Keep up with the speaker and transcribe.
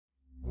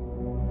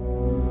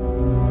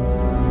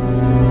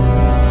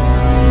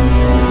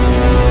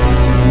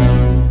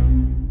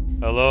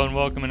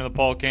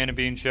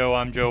Cantabene Show.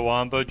 I'm Joe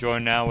Wamba,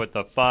 joined now with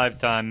the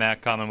 5-time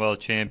MAC Commonwealth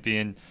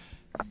champion,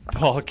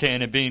 Paul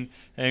Cantabene.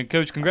 And,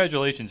 Coach,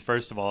 congratulations,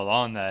 first of all,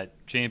 on that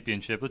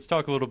championship. Let's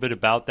talk a little bit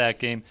about that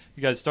game.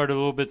 You guys started a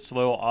little bit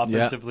slow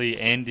offensively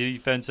and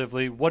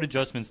defensively. What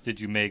adjustments did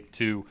you make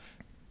to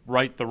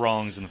right the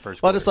wrongs in the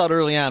first quarter? Well, I just thought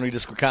early on we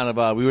just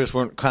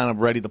weren't kind of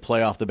ready to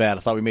play off the bat. I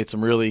thought we made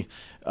some really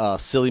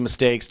silly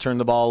mistakes, turned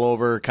the ball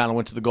over, kind of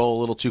went to the goal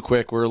a little too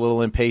quick. We were a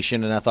little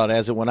impatient, and I thought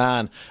as it went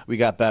on, we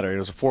got better. It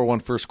was a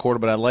 4-1 first quarter,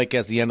 but I like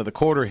as the end of the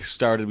quarter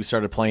started, we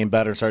started playing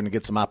better, starting to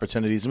get some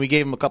opportunities, and we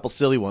gave him a couple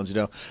silly ones. You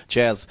know,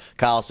 Chaz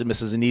Collison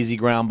misses an easy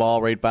ground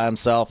ball right by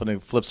himself, and then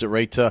flips it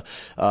right to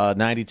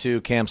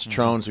 92 Cam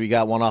Citrone, so we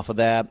got one off of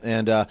that,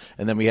 and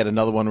then we had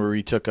another one where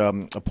we took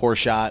a poor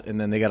shot,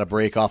 and then they got a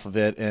break off of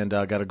it and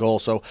got a goal.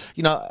 So,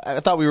 you know, I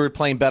thought we were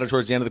playing better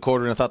towards the end of the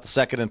quarter, and I thought the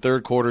second and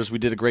third quarters we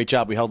did a great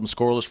job. We held them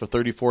scoreless for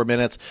 34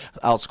 minutes,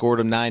 outscored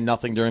them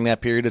 9-0 during that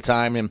period of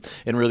time, and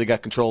really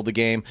got control of the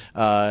game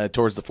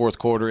towards the fourth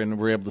quarter, and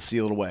we were able to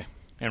seal it away.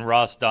 And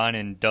Ross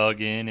Dinan dug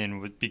in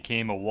and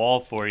became a wall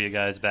for you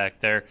guys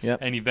back there. Yep.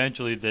 And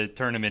eventually the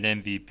tournament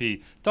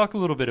MVP. Talk a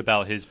little bit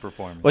about his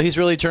performance. Well, he's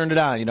really turned it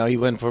on. You know, he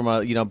went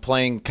from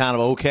playing kind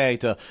of okay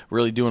to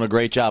really doing a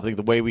great job. I think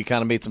the way we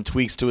kind of made some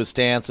tweaks to his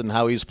stance and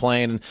how he's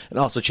playing, and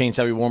also changed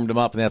how we warmed him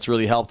up, and that's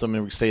really helped him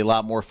and we stay a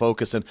lot more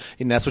focused. And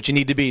that's what you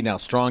need to be now.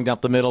 Strong down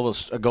the middle, a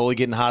goalie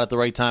getting hot at the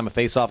right time, a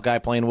face-off guy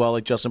playing well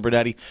like Justin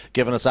Bernetti,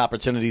 giving us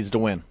opportunities to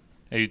win.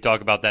 You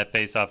talk about that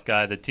face-off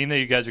guy. The team that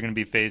you guys are going to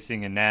be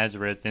facing in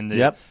Nazareth in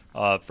the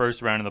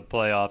first round of the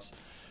playoffs,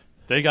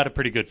 they got a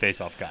pretty good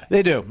face-off guy.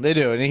 They do,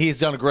 and he's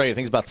done great. I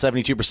think he's about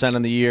 72%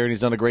 in the year, and he's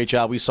done a great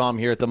job. We saw him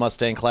here at the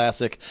Mustang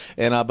Classic,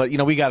 and but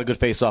we got a good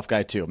face-off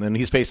guy too. And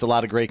he's faced a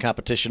lot of great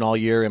competition all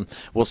year, and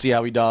we'll see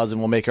how he does,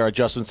 and we'll make our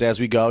adjustments as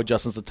we go.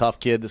 Justin's a tough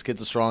kid. This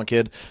kid's a strong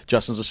kid.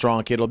 Justin's a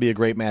strong kid. It'll be a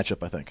great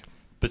matchup, I think.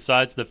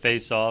 Besides the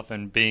face-off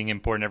and being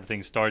important,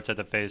 everything starts at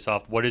the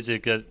face-off. What is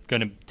it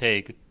going to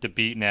take to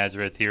beat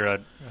Nazareth here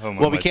at home?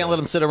 Well, we can't let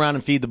them sit around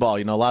and feed the ball.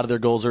 A lot of their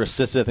goals are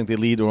assisted. I think they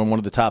lead on one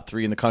of the top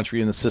 3 in the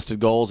country in assisted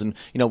goals. And,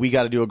 we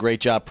got to do a great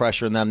job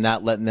pressuring them,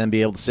 not letting them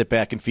be able to sit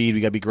back and feed.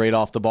 We got to be great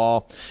off the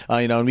ball.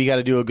 And we got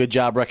to do a good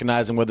job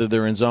recognizing whether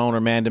they're in zone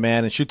or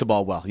man-to-man and shoot the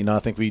ball well. I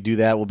think we do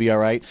that, we'll be all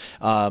right.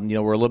 We're a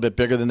little bit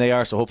bigger than they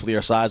are, so hopefully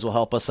our size will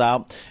help us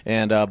out.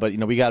 And but,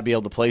 we got to be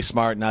able to play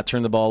smart, not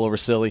turn the ball over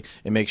silly,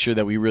 and make sure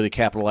that we really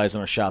capitalize on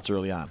our shots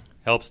early on.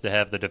 Helps to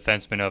have the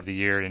defenseman of the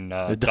year in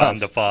Tom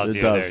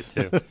DeFazio there,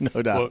 too.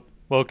 No doubt.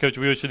 Well, Coach,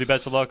 we wish you the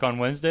best of luck on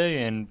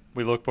Wednesday, and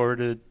we look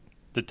forward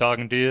to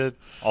talking to you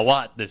a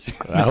lot this year.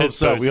 I hope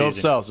so. We hope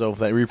so. So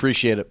we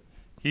appreciate it.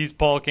 He's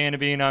Paul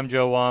Cantabene. I'm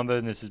Joe Wamba,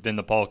 and this has been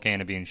the Paul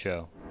Cantabene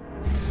Show.